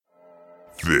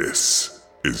This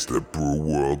is the Brew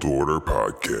World Order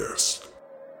Podcast.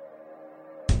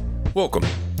 Welcome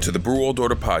to the Brew World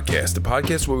Order Podcast, the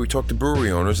podcast where we talk to brewery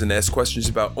owners and ask questions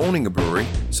about owning a brewery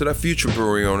so that future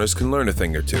brewery owners can learn a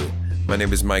thing or two. My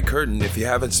name is Mike Curtin. If you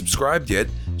haven't subscribed yet,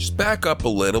 just back up a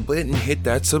little bit and hit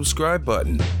that subscribe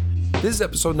button. This is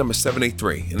episode number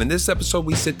 783, and in this episode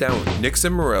we sit down with Nick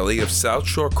Cimorelli of South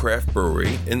Shore Craft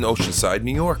Brewery in Oceanside,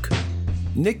 New York.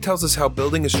 Nick tells us how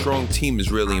building a strong team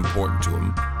is really important to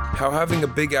him, how having a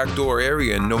big outdoor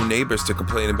area and no neighbors to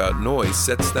complain about noise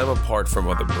sets them apart from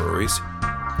other breweries,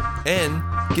 and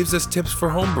gives us tips for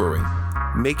home brewing,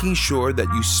 making sure that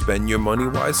you spend your money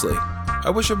wisely. I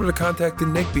wish I would have contacted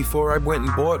Nick before I went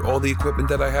and bought all the equipment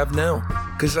that I have now,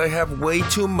 because I have way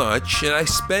too much and I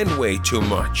spend way too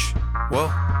much. Well,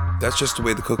 that's just the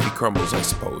way the cookie crumbles, I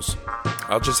suppose.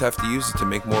 I'll just have to use it to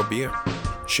make more beer.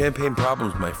 Champagne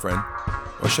problems, my friend.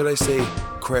 Or should I say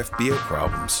craft beer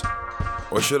problems?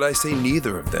 Or should I say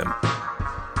neither of them?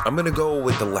 I'm going to go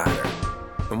with the latter.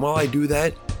 And while I do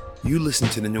that, you listen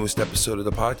to the newest episode of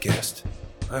the podcast.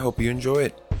 I hope you enjoy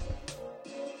it.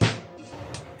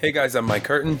 Hey guys, I'm Mike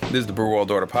Curtin. This is the Brew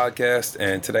World Order Podcast,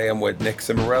 and today I'm with Nick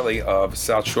Cimorelli of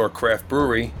South Shore Craft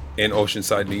Brewery in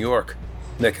Oceanside, New York.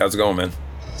 Nick, how's it going, man?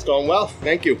 It's going well.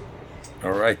 Thank you.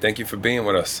 All right. Thank you for being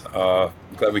with us.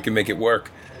 Glad we can make it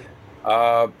work.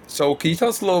 So can you tell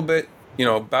us a little bit,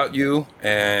 about you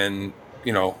and,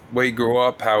 where you grew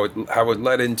up, how it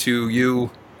led into you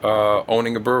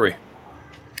owning a brewery?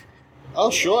 Oh,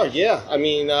 sure. Yeah. I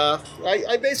mean,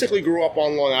 I basically grew up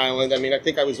on Long Island. I mean, I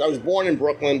think I was born in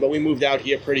Brooklyn, but we moved out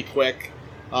here pretty quick.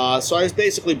 So I was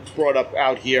basically brought up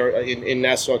out here in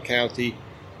Nassau County.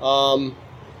 I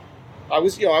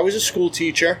was a school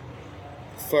teacher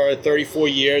for 34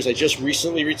 years. I just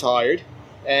recently retired,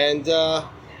 and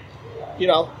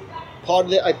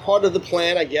part of the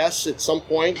plan, I guess, at some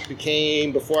point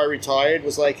became, before I retired,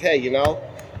 was like, hey,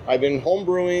 I've been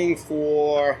homebrewing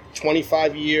for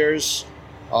 25 years,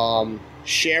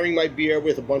 sharing my beer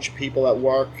with a bunch of people at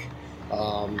work,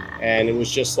 and it was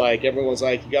just like, everyone's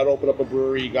like, you got to open up a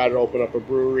brewery,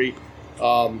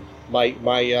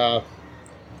 My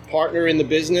partner in the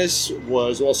business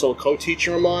was also a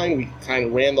co-teacher of mine. We kind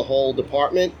of ran the whole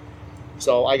department,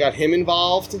 so I got him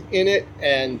involved in it,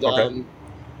 and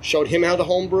showed him how to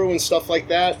homebrew and stuff like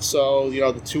that. So,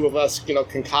 the two of us,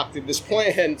 concocted this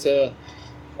plan to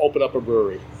open up a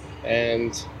brewery.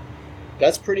 And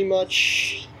that's pretty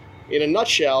much, in a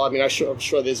nutshell, I mean, I'm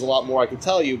sure there's a lot more I could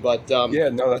tell you, but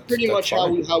that's pretty much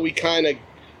fine. how we kind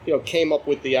of, came up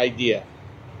with the idea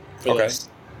for this.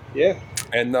 Yeah.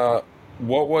 And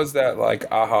what was that,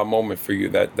 aha moment for you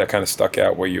that kind of stuck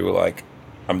out where you were like,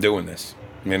 I'm doing this.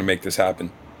 I'm going to make this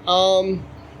happen?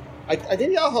 I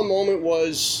think the aha moment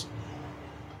was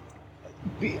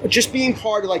just being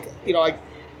part of,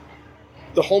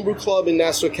 the homebrew club in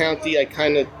Nassau County. I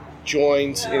kind of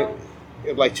joined in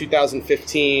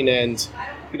 2015, and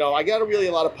I got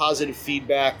a lot of positive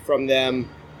feedback from them,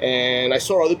 and I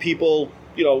saw other people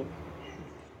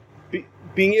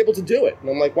being able to do it, and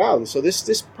I'm like, wow, so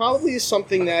this probably is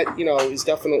something that is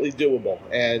definitely doable.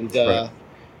 And then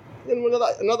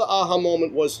another aha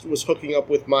moment was hooking up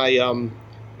with my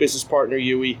business partner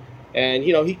Yui, and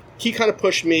he kind of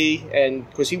pushed me, and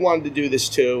because he wanted to do this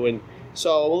too, and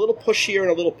so a little push here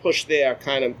and a little push there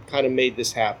kind of made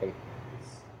this happen.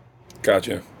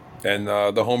 Gotcha. And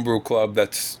the homebrew club,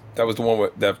 that was the one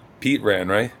that Pete ran,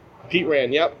 right? Pete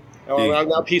ran, yep.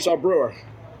 Now Pete's our brewer.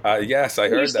 Yes, I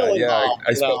heard that.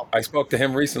 Yeah, I spoke to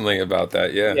him recently about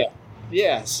that.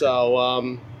 Yeah.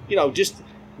 So just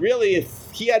really, if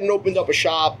he hadn't opened up a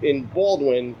shop in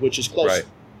Baldwin, which is close. Right.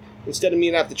 Instead of me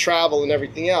having to travel and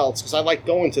everything else, because I like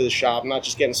going to the shop, not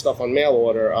just getting stuff on mail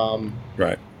order.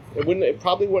 Right. It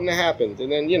probably wouldn't have happened,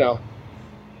 and then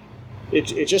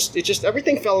it just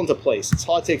everything fell into place. It's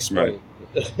hard to explain.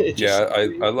 Right.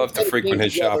 I love to frequent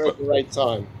his shop at the right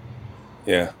time.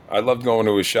 Yeah, I loved going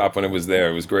to his shop when it was there.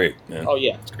 It was great. Man. Oh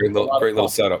yeah, it's a great little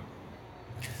setup.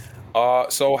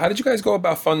 So how did you guys go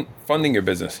about funding your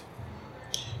business?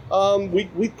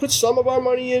 We put some of our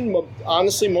money in.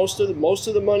 Honestly, most of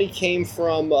the money came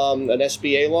from an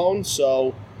SBA loan.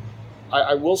 So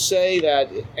I will say that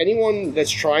anyone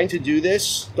that's trying to do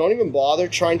this, don't even bother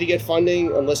trying to get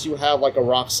funding unless you have a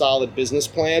rock solid business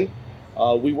plan.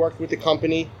 We worked with a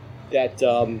company that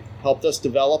helped us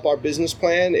develop our business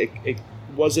plan. It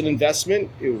was an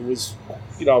investment. It was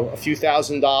a few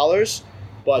 $1,000s,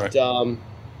 but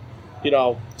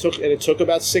it took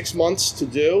about 6 months to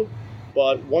do.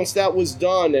 But once that was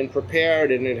done and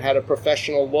prepared, and it had a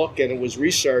professional look, and it was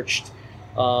researched,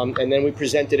 and then we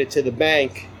presented it to the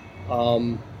bank,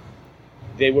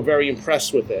 they were very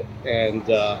impressed with it, and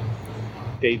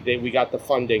we got the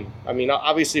funding. I mean,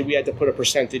 obviously we had to put a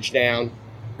percentage down.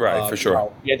 Right, for sure. You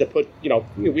know, you had to put,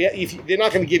 they're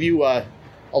not going to give you a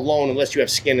loan unless you have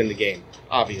skin in the game,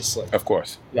 obviously. Of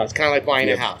course. It's kind of like buying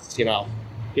a house,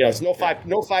 it's no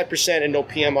 5% and no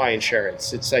PMI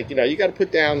insurance. It's like, you got to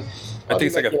put down. I think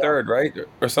it's like a third, right?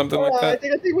 Or something like that?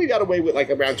 I think we got away with like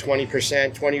around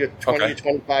 20%, 20 to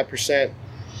 25%.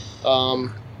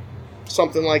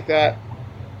 Something like that.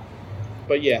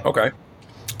 But yeah. Okay.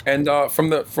 And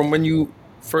from when you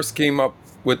first came up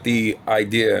with the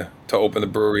idea to open the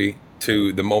brewery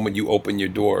to the moment you opened your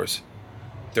doors,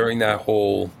 during that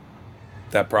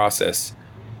process,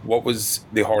 what was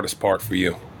the hardest part for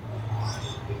you?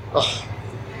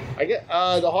 I get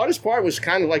the hardest part was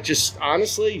kind of like just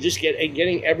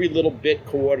getting every little bit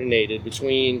coordinated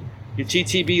between your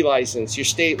TTB license, your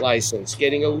state license,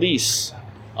 getting a lease,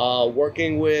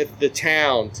 working with the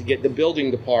town to get the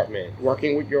building department,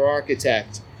 working with your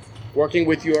architect, working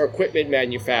with your equipment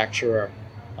manufacturer,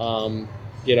 and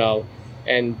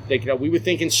we were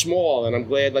thinking small, and I'm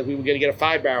glad we were going to get a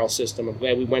 5-barrel system. I'm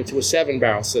glad we went to a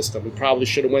 7-barrel system. We probably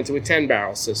should have went to a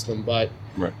 10-barrel system, but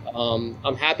right.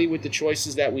 I'm happy with the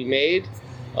choices that we made.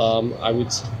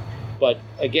 But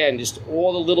again, just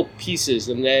all the little pieces.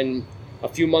 And then a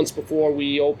few months before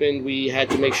we opened, we had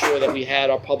to make sure that we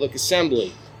had our public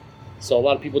assembly. So a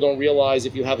lot of people don't realize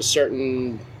if you have a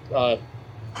certain,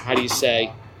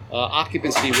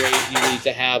 occupancy rate, you need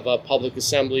to have a public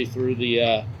assembly through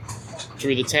the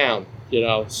town,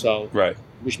 so right.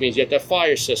 Which means you have to have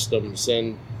fire systems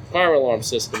and fire alarm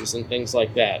systems and things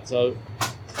like that. So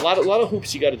a lot of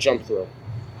hoops you got to jump through.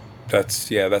 That's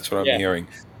what I'm hearing.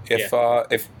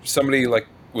 If somebody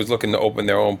was looking to open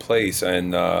their own place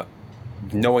and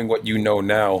knowing what you know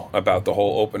now about the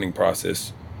whole opening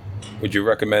process, would you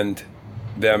recommend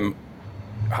them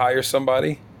hire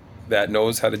somebody that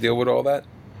knows how to deal with all that?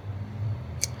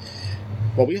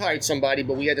 Well, we hired somebody,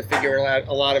 but we had to figure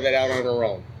a lot of it out on our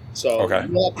own. So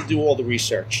you'll have to do all the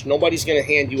research. Nobody's going to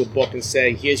hand you a book and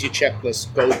say, here's your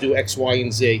checklist, go do X, Y,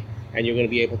 and Z, and you're going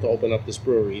to be able to open up this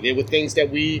brewery. There were things that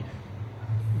we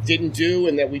didn't do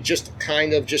and that we just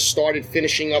started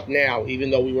finishing up now, even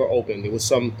though we were open. There was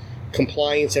some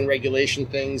compliance and regulation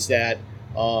things that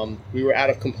we were out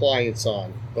of compliance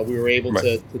on, but we were able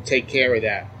to take care of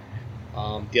that.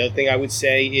 The other thing I would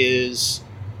say is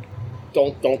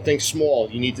don't think small.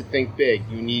 You need to think big.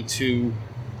 You need to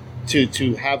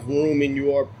have room in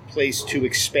your place to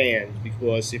expand,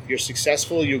 because if you're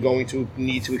successful, you're going to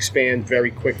need to expand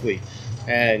very quickly,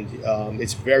 and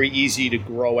it's very easy to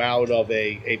grow out of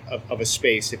a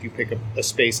space if you pick a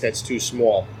space that's too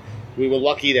small. We were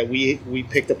lucky that we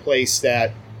picked a place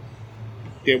that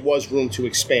there was room to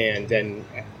expand, and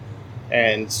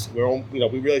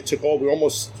we really took over. We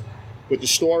almost, with the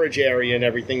storage area and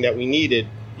everything that we needed,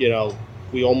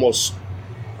 we almost,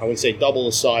 I wouldn't say double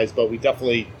the size, but we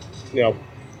definitely,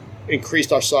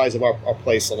 increased our size of our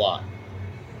place a lot.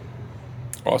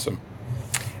 Awesome.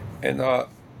 And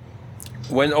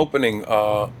when opening,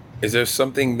 is there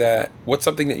something what's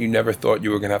something that you never thought you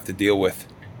were going to have to deal with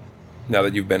now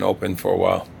that you've been open for a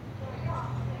while?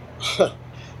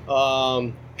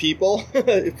 People,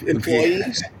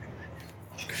 employees.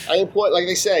 I employ, like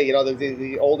they say,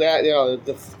 the old ad,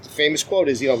 the famous quote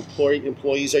is,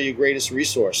 employees are your greatest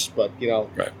resource. But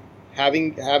right.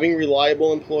 having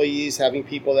reliable employees, having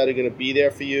people that are going to be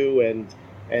there for you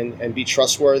and be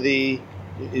trustworthy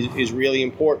is really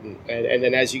important. And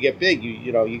then as you get big,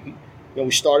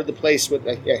 we started the place with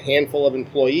a handful of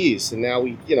employees, and now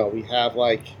we have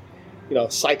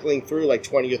cycling through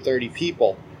 20 or 30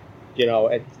 people.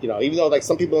 Even though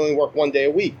some people only work one day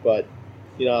a week, but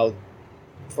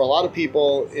for a lot of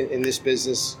people in this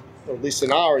business, or at least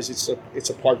in ours, it's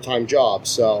a part-time job.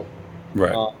 So,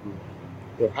 right.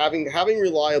 Having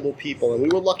reliable people, and we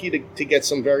were lucky to get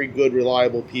some very good,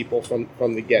 reliable people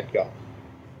from the get-go.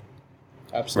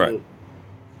 Absolutely.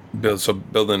 Right.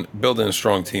 Building a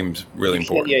strong team is really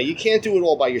important. Yeah, you can't do it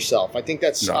all by yourself. I think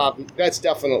that's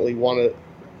definitely one of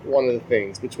the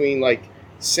things between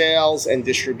sales and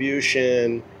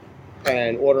distribution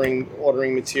and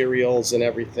ordering materials and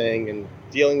everything and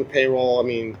dealing with payroll. I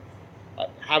mean,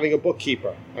 having a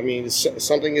bookkeeper. I mean,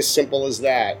 something as simple as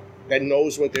that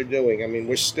knows what they're doing. I mean,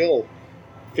 we're still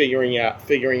figuring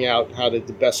out how the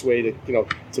best way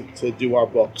to do our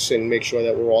books and make sure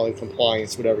that we're all in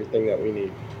compliance with everything that we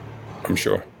need. I'm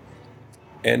sure.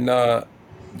 And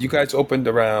you guys opened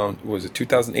around, was it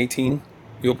 2018?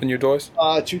 You opened your doors?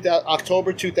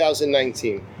 October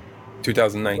 2019.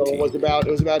 2019. So it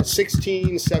was about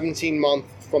 16, 17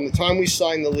 months from the time we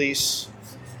signed the lease.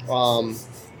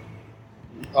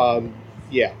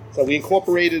 Yeah. So we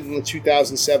incorporated in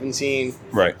 2017.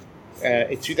 Right.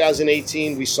 In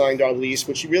 2018, we signed our lease,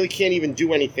 which you really can't even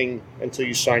do anything until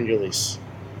you sign your lease.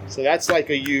 So that's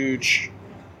like a huge.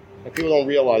 Like, people don't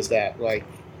realize that. Like,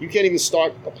 you can't even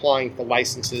start applying for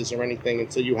licenses or anything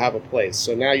until you have a place.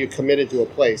 So now you're committed to a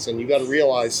place, and you got to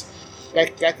realize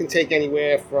that can take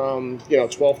anywhere from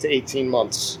 12 to 18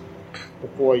 months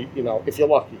before if you're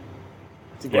lucky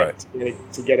to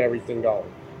get everything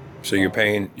going. So you're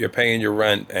paying your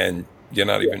rent, and you're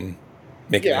not even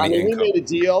making any income. We made a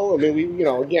deal. I mean, we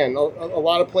again, a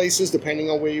lot of places, depending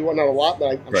on where you are, not a lot,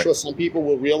 but I'm sure some people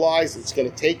will realize it's going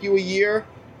to take you a year,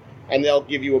 and they'll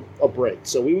give you a break.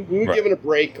 So we were given a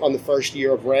break on the first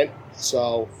year of rent.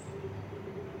 So,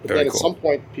 but then at some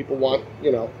point, people want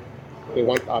they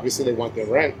want their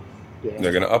rent.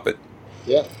 They're going to up it.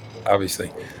 Yeah,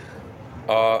 obviously.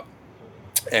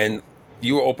 And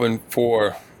you were open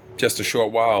for just a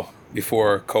short while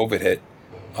before COVID hit.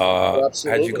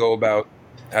 How'd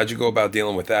you go about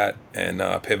dealing with that and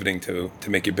pivoting to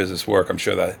make your business work? I'm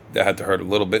sure that had to hurt a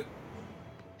little bit.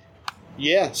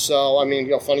 Yeah. So I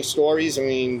mean, funny stories. I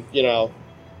mean,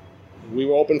 we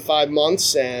were open 5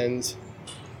 months, and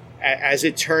as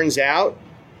it turns out,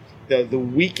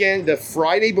 the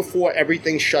Friday before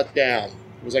everything shut down,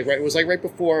 it was like right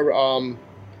before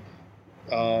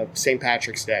St.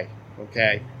 Patrick's Day.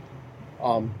 Okay.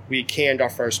 We canned our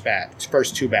first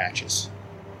 2 batches.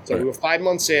 So we were 5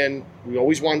 months in. We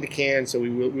always wanted to can, so we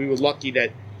were lucky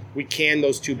that we canned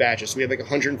those 2 batches. So we had like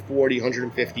 140,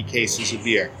 150 cases of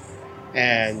beer.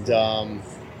 And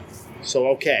so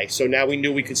now we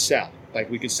knew we could sell. Like,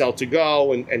 we could sell to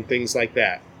go and things like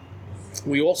that.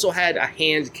 We also had a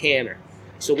hand canner.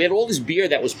 So we had all this beer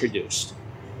that was produced.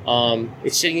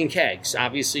 It's sitting in kegs.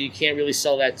 Obviously, you can't really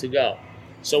sell that to go.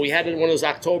 So we had one of those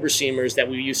October Seamers that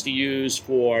we used to use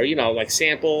for, like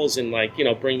samples and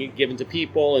giving to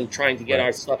people and trying to get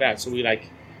our stuff out. So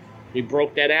we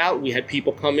broke that out. We had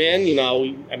people come in,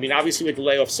 obviously we had to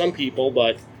lay off some people,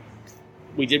 but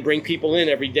we did bring people in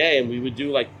every day, and we would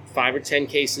do like 5 or 10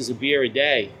 cases of beer a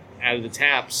day out of the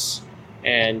taps.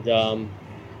 And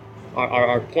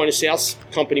our point of sale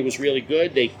company was really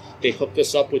good. They hooked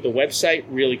us up with the website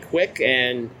really quick,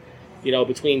 and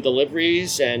between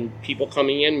deliveries and people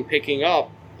coming in and picking up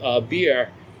beer,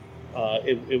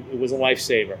 it was a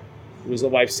lifesaver. It was a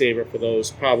lifesaver for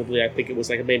those, probably, I think it was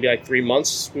maybe 3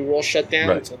 months we were all shut down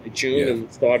until June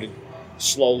and started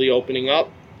slowly opening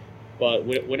up. But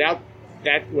without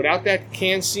that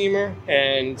can Seamer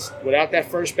and without that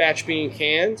first batch being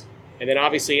canned, and then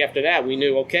obviously after that we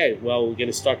knew, okay, well, we're going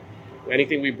to start,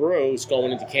 anything we brew is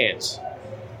going into cans.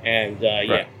 And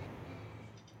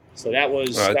so that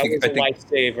was a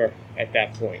lifesaver at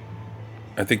that point.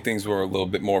 I think things were a little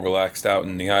bit more relaxed out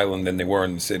in the island than they were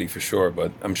in the city for sure,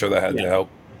 but I'm sure that had to help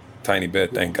a tiny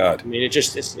bit, thank God. I mean,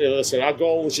 listen, our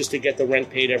goal was just to get the rent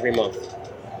paid every month.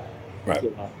 Right.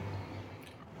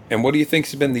 And what do you think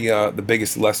has been the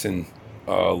biggest lesson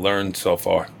learned so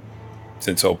far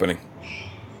since opening?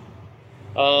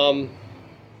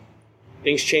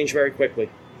 Things change very quickly.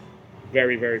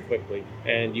 Very, very quickly.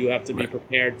 And you have to be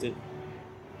prepared to...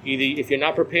 Either, if you're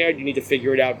not prepared, you need to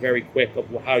figure it out very quick of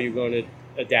how you're going to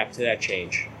adapt to that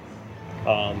change.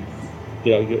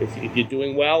 If you're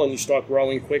doing well and you start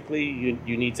growing quickly,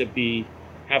 you need to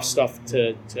have stuff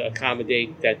to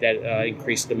accommodate that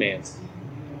increased demand.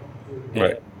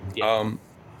 Right.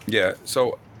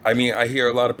 So, I mean, I hear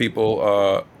a lot of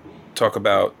people talk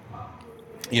about,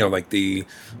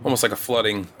 almost like a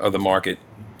flooding of the market.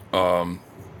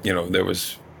 There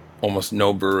was almost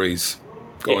no breweries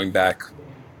going back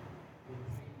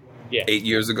 8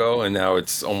 years ago, and now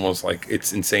it's almost like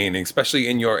it's insane, especially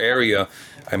in your area.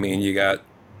 I mean, you got,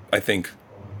 I think,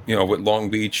 with Long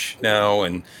Beach now,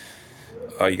 and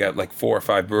you got like 4 or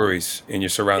 5 breweries in your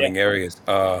surrounding areas.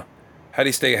 How do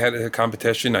you stay ahead of the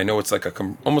competition? I know it's like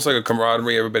almost like a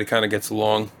camaraderie. Everybody kind of gets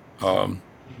along.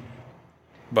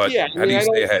 But how do you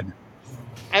stay ahead?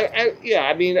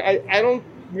 I don't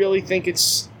really think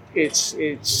it's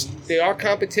they are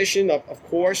competition, of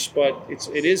course, but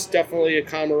it is definitely a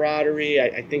camaraderie.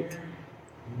 I think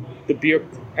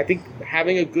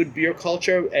having a good beer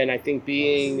culture, and I think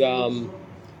being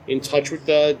in touch with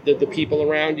the people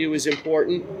around you is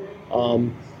important.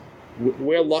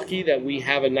 We're lucky that we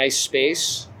have a nice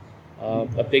space,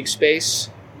 a big space,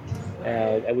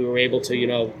 and we were able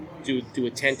to do a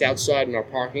tent outside in our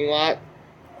parking lot.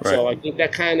 Right. So I think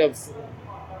that kind of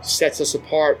sets us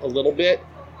apart a little bit.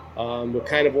 We're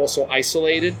kind of also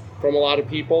isolated from a lot of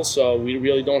people, so we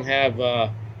really don't have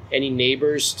any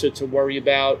neighbors to worry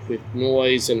about with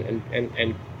noise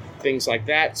and things like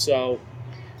that. So,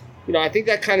 I think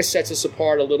that kind of sets us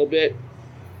apart a little bit.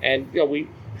 and we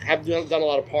have done a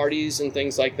lot of parties and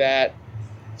things like that.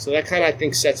 So that kind of, I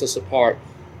think, sets us apart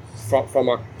from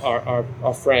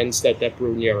our friends that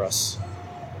brew near us.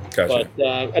 Gotcha.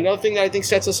 But another thing that I think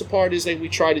sets us apart is that we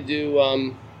try to do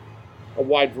a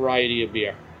wide variety of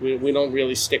beer. We don't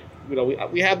really stick.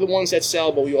 We have the ones that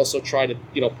sell, but we also try to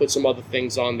put some other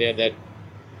things on there that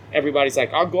everybody's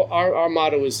like. Our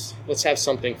motto is, let's have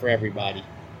something for everybody.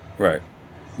 Right.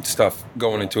 It's tough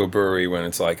going into a brewery when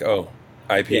it's like, oh,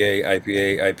 IPA,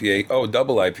 IPA, oh,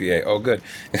 double IPA, oh, good.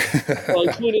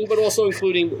 Well, also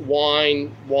including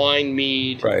wine,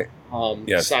 mead, right.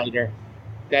 Yes. Cider.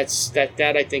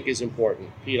 That I think is important.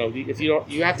 If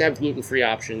you have to have gluten-free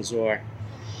options, or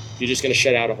you're just going to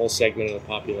shut out a whole segment of the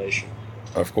population.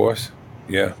 Of course,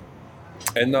 yeah.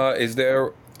 And is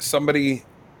there somebody?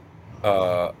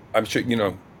 I'm sure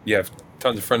you have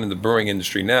tons of friends in the brewing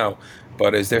industry now,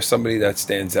 but is there somebody that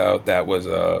stands out that was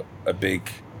a big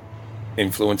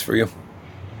influence for you?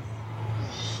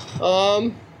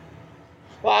 Well,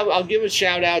 I'll give a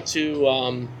shout out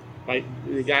to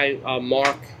the guy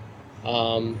Mark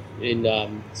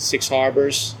in Six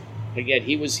Harbors. Again,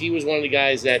 he was one of the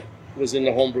guys that was in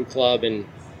the homebrew club, and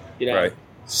right.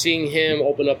 Seeing him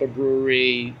open up a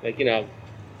brewery,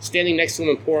 standing next to him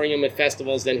and pouring him at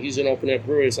festivals, then he's going to open a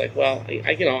brewery. It's like, well,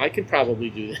 I could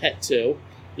probably do that too.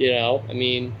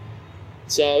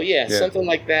 Something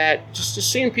like that.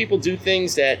 Just seeing people do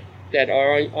things that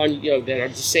are on that are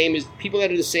the same as people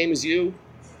that are the same as you.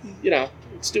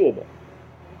 It's doable.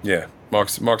 Yeah,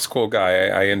 Mark's a cool guy.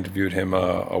 I interviewed him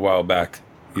a while back.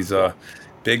 He's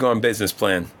big on business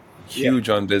plan, huge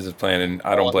on business plan, and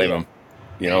I don't blame him.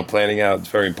 Planning out is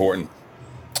very important.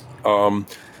 How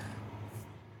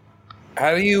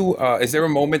do you? Is there a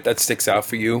moment that sticks out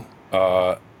for you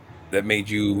that made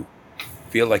you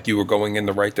feel like you were going in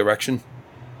the right direction?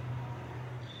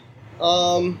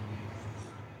 There's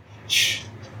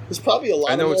probably a lot.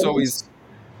 I know of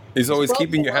it's always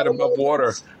keeping your head above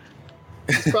water.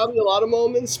 There's probably a lot of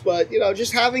moments, but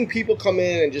just having people come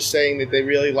in and just saying that they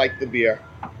really like the beer,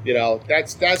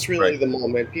 that's really the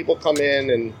moment. People come in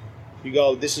and you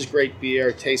go, "This is great beer,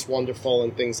 it tastes wonderful,"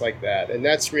 and things like that. And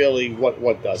that's really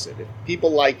what does it. If people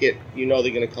like it, they're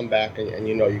going to come back, and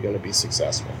you're going to be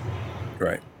successful.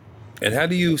 Right. And how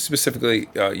do you specifically,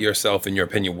 yourself, in your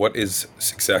opinion, what is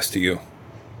success to you?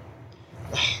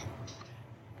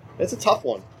 That's a tough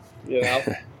one.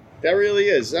 That really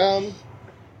is. I'm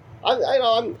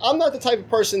not the type of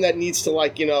person that needs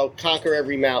to conquer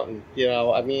every mountain.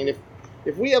 I mean,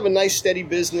 if we have a nice steady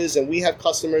business and we have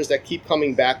customers that keep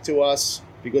coming back to us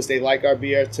because they like our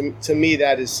beer, to me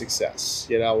that is success.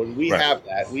 And we have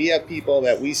that. We have people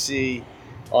that we see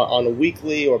on a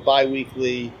weekly or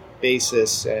bi-weekly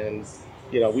basis, and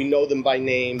we know them by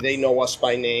name. They know us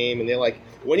by name, and they're like,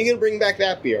 "When are you going to bring back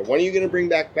that beer? When are you going to bring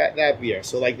back that beer?"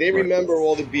 So they remember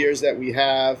all the beers that we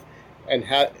have and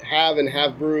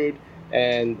have brewed,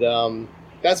 and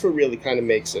that's what really kind of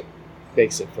makes it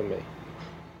for me.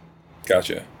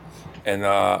 Gotcha. And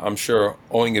I'm sure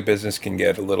owning a business can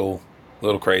get a little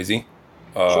crazy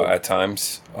at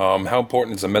times. How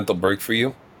important is a mental break for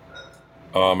you?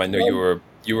 I know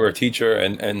you were a teacher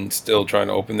and still trying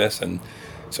to open this, and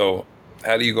so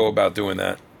how do you go about doing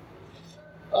that?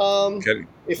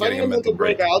 If I need a mental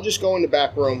break, I'll just go in the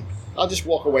back room. I'll just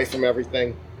walk away from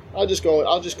everything. I'll just go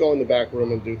in the back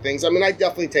room and do things. I mean, I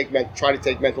definitely try to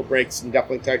take mental breaks, and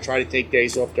definitely try to take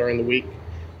days off during the week.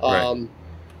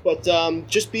 But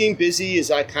just being busy is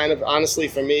honestly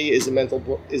for me is a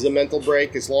mental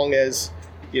break. As long as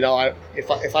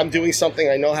if I'm doing something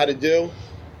I know how to do,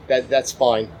 that's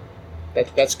fine.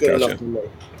 That's good enough for me.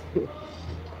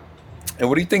 And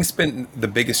what do you think's been the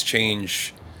biggest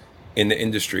change in the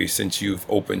industry since you've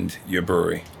opened your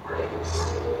brewery?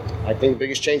 I think the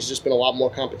biggest change has just been a lot more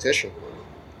competition.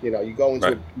 You go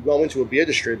into a beer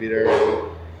distributor,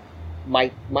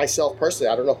 and myself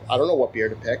personally, I don't know what beer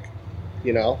to pick.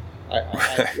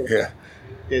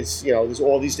 There's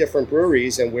all these different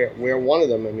breweries, and we're one of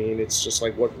them. I mean, it's just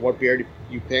like what beer do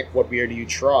you pick? What beer do you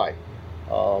try?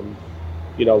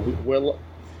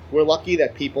 We're lucky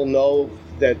that people know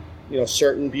that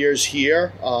certain beers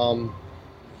here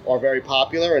are very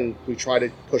popular, and we try to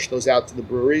push those out to the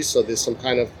breweries, so there's some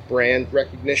kind of brand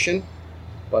recognition.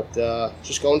 But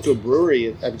just going to a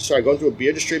brewery, going to a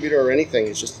beer distributor or anything,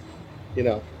 is just,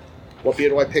 what beer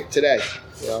do I pick today?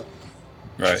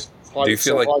 Right. Hard, do you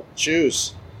feel hard to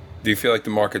choose. Do you feel like the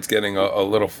market's getting a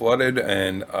little flooded?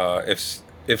 And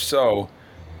if so,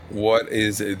 what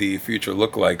is the future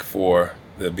look like for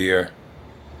the beer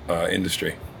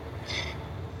industry?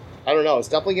 I don't know. It's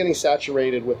definitely getting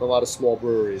saturated with a lot of small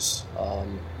breweries.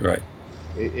 Right.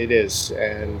 It is,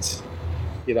 and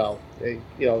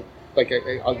Like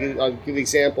I'll give the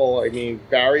example. I mean,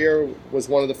 Barrier was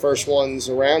one of the first ones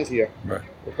around here, Right.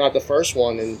 if not the first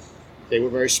one, and they were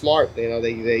very smart.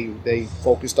 They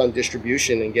focused on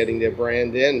distribution and getting their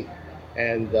brand in,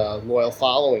 and loyal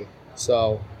following.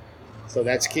 So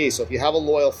that's key. So if you have a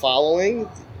loyal following,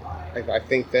 I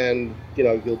think then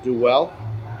you'll do well.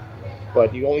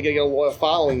 But you only get a loyal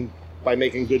following by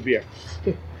making good beer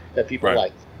that people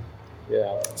like.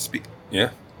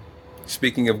 Yeah.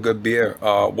 Speaking of good beer,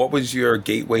 what was your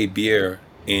gateway beer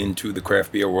into the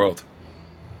craft beer world?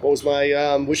 What was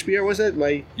my which beer was it?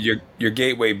 Your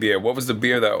gateway beer. What was the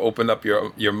beer that opened up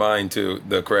your mind to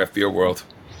the craft beer world?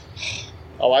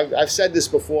 Oh, I've said this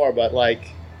before, but I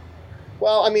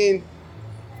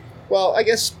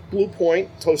guess Blue Point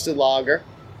Toasted Lager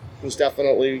was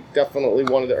definitely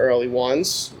one of the early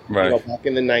ones. Right. Back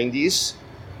in the 90s.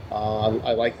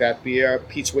 I like that beer.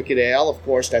 Pete's Wicked Ale, of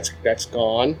course, that's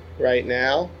gone right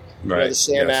now. Right. The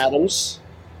Sam Adams,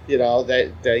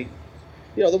 the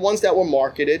ones that were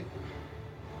marketed,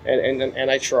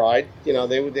 and I tried.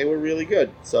 They were really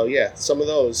good. So yeah, some of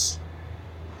those.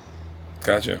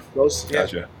 Gotcha.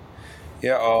 Gotcha.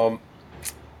 Yeah.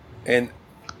 And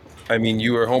I mean,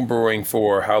 you were homebrewing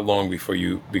for how long before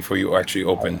you actually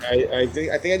opened? I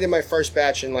think I did my first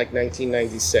batch in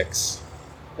 1996.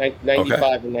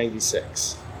 95 and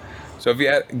 96. So if you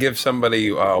had to give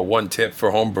somebody one tip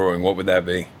for homebrewing, what would that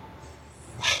be?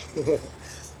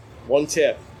 One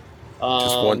tip.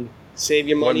 Just one. Save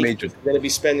your money. Major. You're going to be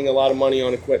spending a lot of money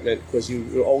on equipment because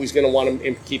you're always going to want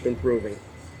to keep improving.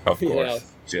 Of course.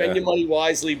 Spend your money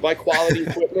wisely. Buy quality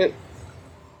equipment.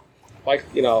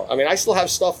 I still have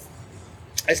stuff.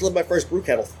 I still have my first brew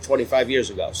kettle 25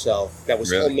 years ago, so that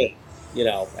was homemade.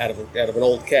 Out of an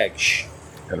old keg.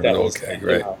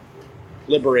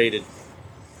 Liberated.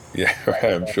 Yeah,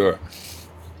 right, I'm sure.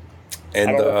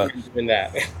 And I don't know if you're doing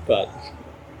that, but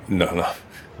no.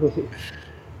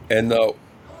 And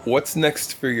what's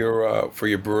next for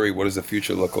your brewery? What does the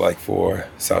future look like for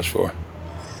South Shore?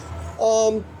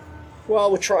 Well,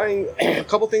 we're trying. A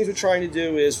couple things we're trying to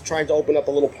do is trying to open up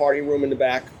a little party room in the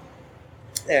back,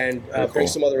 and bring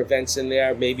some other events in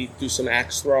there. Maybe do some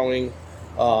axe throwing,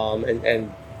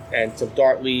 and some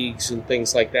dart leagues and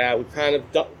things like that. We've kind of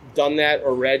done that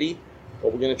already,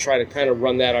 but we're going to try to kind of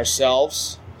run that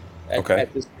ourselves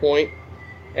at this point.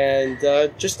 And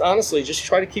just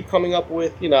try to keep coming up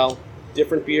with,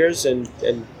 different beers and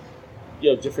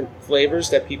different flavors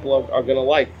that people are going to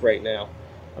like right now.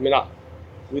 I mean,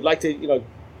 we'd like to,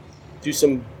 do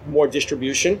some more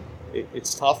distribution.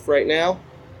 It's tough right now.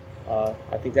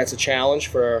 I think that's a challenge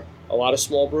for a lot of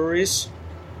small breweries.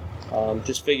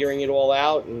 Just figuring it all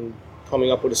out and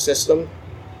coming up with a system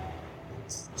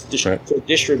to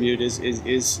distribute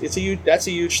that's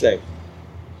a huge thing.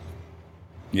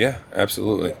 Yeah,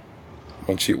 absolutely.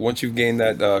 Once you've gained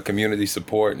that community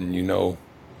support and you've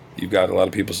got a lot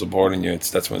of people supporting you,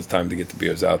 that's when it's time to get the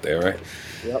beers out there, right?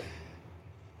 Yep.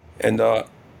 And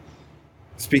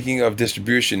speaking of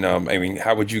distribution,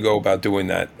 how would you go about doing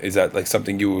that? Is that like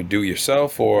something you would do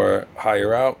yourself or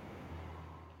hire out?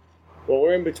 Well,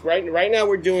 we're in between. Right now,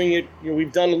 we're doing it.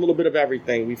 We've done a little bit of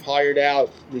everything. We've hired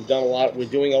out. We've done a lot. We're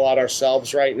doing a lot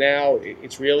ourselves right now.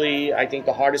 It's really, I think,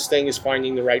 the hardest thing is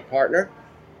finding the right partner.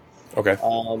 Okay.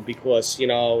 Because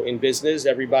in business,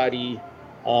 everybody,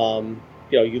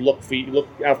 you look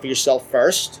out for yourself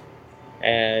first,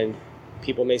 and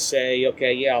people may say,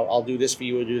 okay, yeah, I'll do this for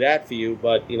you or do that for you,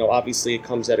 but obviously it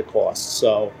comes at a cost.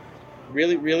 So,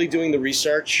 really doing the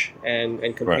research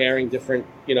and comparing different,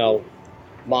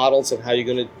 models of how you're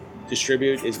going to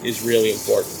distribute is really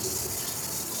important.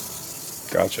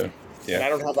 Gotcha. Yeah.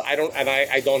 And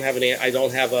I don't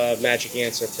have a magic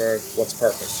answer for what's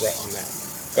perfect on that.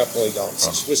 Definitely don't.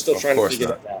 We're still trying to figure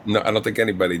that out. No, I don't think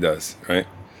anybody does, right?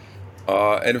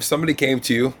 And if somebody came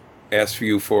to you, asked for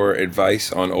you for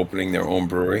advice on opening their own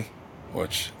brewery,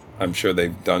 which I'm sure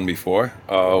they've done before,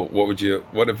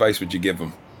 what advice would you give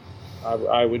them?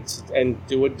 I would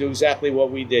do exactly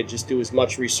what we did. Just do as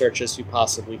much research as you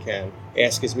possibly can.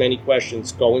 Ask as many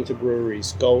questions. Go into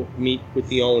breweries. Go meet with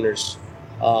the owners.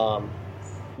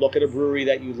 Look at a brewery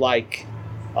that you like.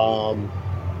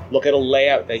 Look at a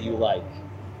layout that you like.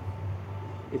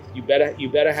 You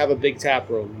better have a big tap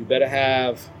room. You better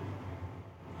have.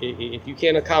 If you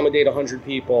can't accommodate 100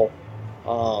 people,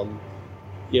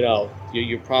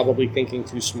 you're probably thinking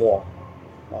too small.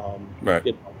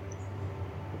 Right.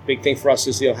 Big thing for us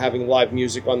is having live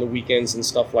music on the weekends and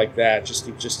stuff like that.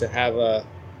 Just to have a,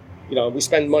 we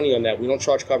spend money on that. We don't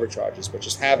charge cover charges, but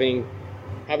just having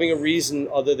a reason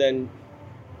other than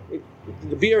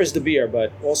the beer is the beer,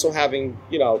 but also having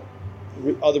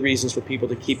other reasons for people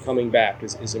to keep coming back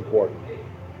is important.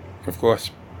 Of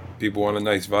course. People want a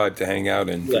nice vibe to hang out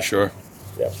in, for sure.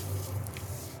 Yeah.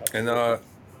 And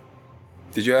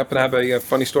did you happen to have a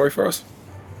funny story for us?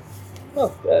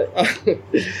 Well,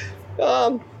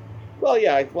 well,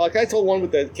 yeah. Like I told one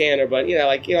with the canner, but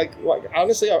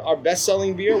honestly, our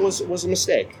best-selling beer was a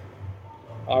mistake.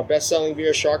 Our best-selling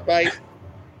beer, Shark Bite,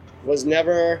 was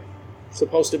never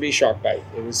supposed to be Shark Bite.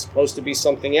 It was supposed to be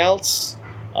something else.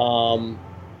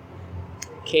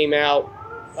 Came out.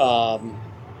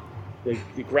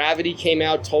 The gravity came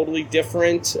out totally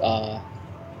different.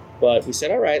 But we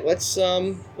said, all right, let's.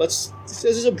 This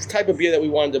is a type of beer that we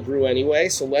wanted to brew anyway,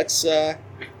 so let's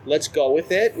go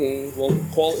with it, and we'll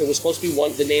call it. It was supposed to be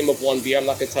the name of one beer. I'm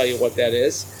not going to tell you what that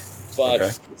is,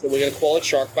 but so we're going to call it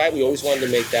Shark Bite. We always wanted to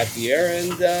make that beer,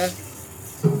 and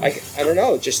I don't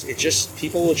know, it just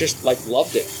people just like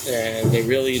loved it, and they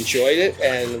really enjoyed it,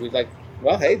 and we like,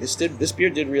 well, hey, this beer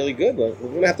did really good. We're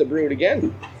going to have to brew it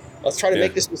again. Let's try to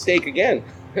make this mistake again.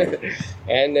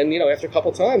 And then, after a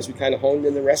couple times, we kind of honed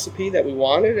in the recipe that we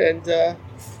wanted, and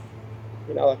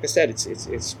like I said,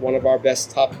 it's one of our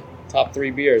best top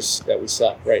 3 beers that we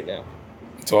sell right now.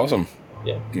 It's awesome.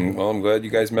 Yeah. Well, I'm glad you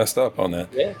guys messed up on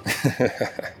that. Yeah.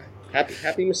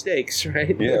 happy mistakes,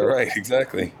 right? Yeah, right.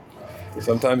 Exactly.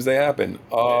 Sometimes they happen.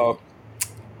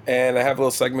 And I have a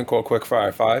little segment called Quick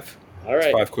Fire 5. All right.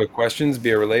 It's 5 quick questions,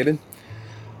 beer related.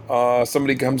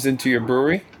 Somebody comes into your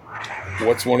brewery.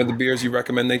 What's one of the beers you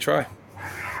recommend they try?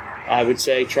 I would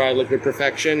say try Liquid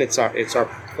Perfection. It's our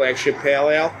flagship pale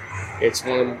ale. It's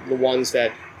one of the ones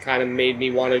that kind of made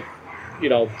me want to,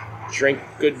 drink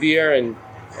good beer and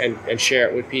share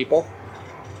it with people.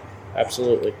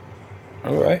 Absolutely.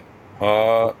 All right.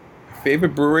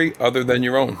 Favorite brewery other than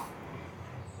your own?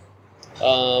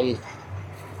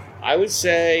 I would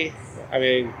say,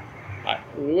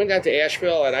 we went down to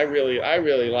Asheville, and I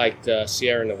really liked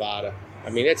Sierra Nevada.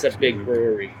 It's a big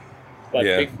brewery, but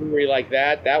big brewery like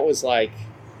that was like,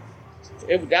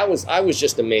 I was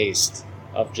just amazed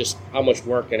of just how much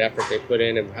work and effort they put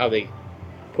in, and how they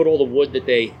put all the wood that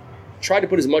they tried to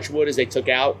put as much wood as they took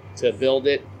out to build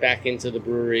it back into the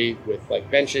brewery with like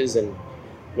benches and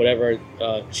whatever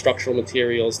structural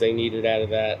materials they needed out of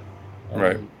that.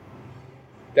 Right.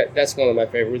 That's one of my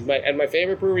favorites. My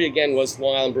favorite brewery again was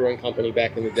Long Island Brewing Company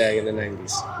back in the day in the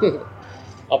 90s,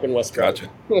 up in West Coast.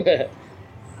 Gotcha.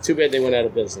 Too bad they went out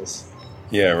of business.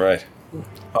 Yeah, right.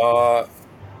 Or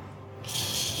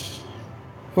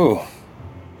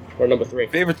number 3.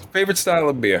 Favorite style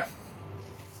of beer?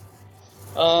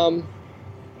 I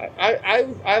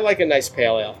like a nice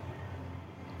pale ale.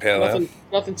 Pale ale.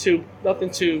 Nothing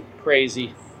too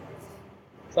crazy.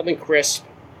 Something crisp.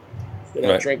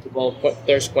 Right. Drinkable,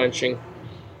 thirst quenching.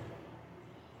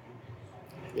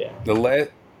 Yeah.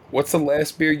 What's the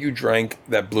last beer you drank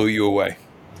that blew you away?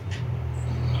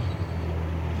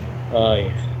 Oh,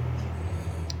 yeah.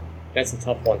 That's a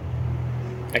tough one.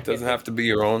 It doesn't have to be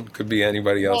your own. Could be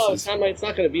anybody else's. No, it's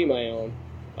not going to be my own.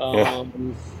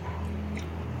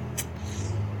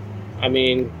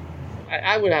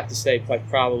 I would have to say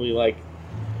probably like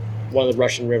one of the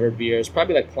Russian River beers.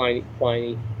 Probably like Pliny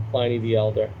the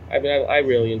Elder. I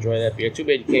really enjoy that beer. Too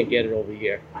bad you can't get it over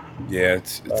here. Yeah,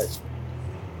 it's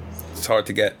hard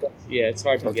to get. Yeah, it's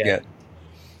hard to get.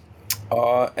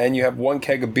 And you have 1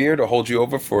 keg of beer to hold you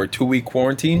over for a 2-week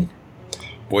quarantine.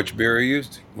 Which beer are you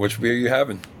used? Which beer are you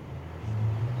having?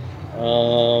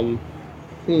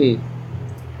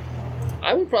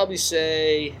 I would probably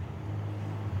say.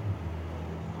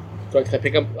 Can I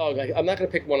pick up? Oh, I'm not going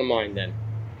to pick one of mine then.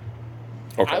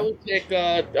 Okay. I would pick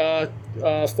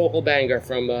Focal Banger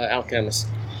from Alchemist.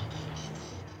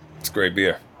 It's a great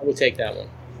beer. I would take that one.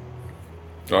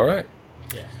 All right.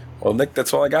 Yeah. Well, Nick,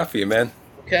 that's all I got for you, man.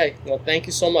 Okay. Well, thank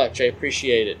you so much. I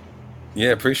appreciate it.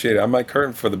 Yeah, appreciate it. I'm Mike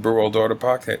Curtin for the Brew World Order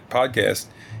podcast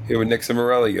here with Nick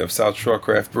Cimarelli of South Shore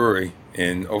Craft Brewery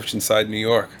in Oceanside, New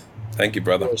York. Thank you,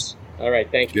 brother. Of course. All right.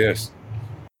 Thank you. Cheers.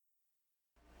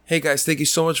 Hey guys, thank you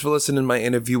so much for listening to my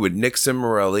interview with Nick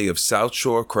Cimarelli of South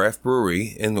Shore Craft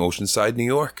Brewery in Oceanside, New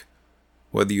York.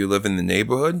 Whether you live in the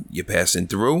neighborhood, you're passing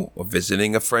through, or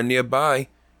visiting a friend nearby,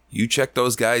 you check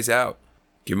those guys out.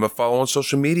 Give them a follow on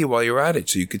social media while you're at it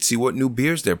so you can see what new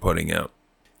beers they're putting out.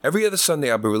 Every other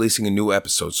Sunday I'll be releasing a new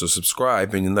episode, so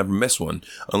subscribe and you'll never miss one,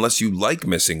 unless you like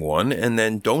missing one, and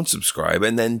then don't subscribe,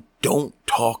 and then don't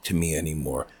talk to me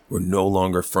anymore. We're no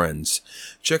longer friends.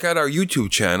 Check out our YouTube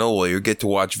channel where you'll get to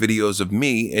watch videos of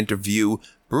me interview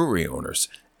brewery owners,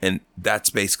 and that's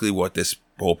basically what this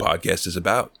whole podcast is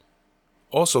about.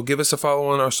 Also, give us a follow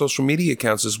on our social media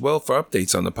accounts as well for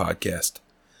updates on the podcast.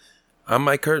 I'm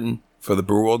Mike Curtin for the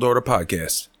Brew World Order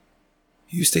podcast.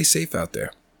 You stay safe out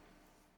there.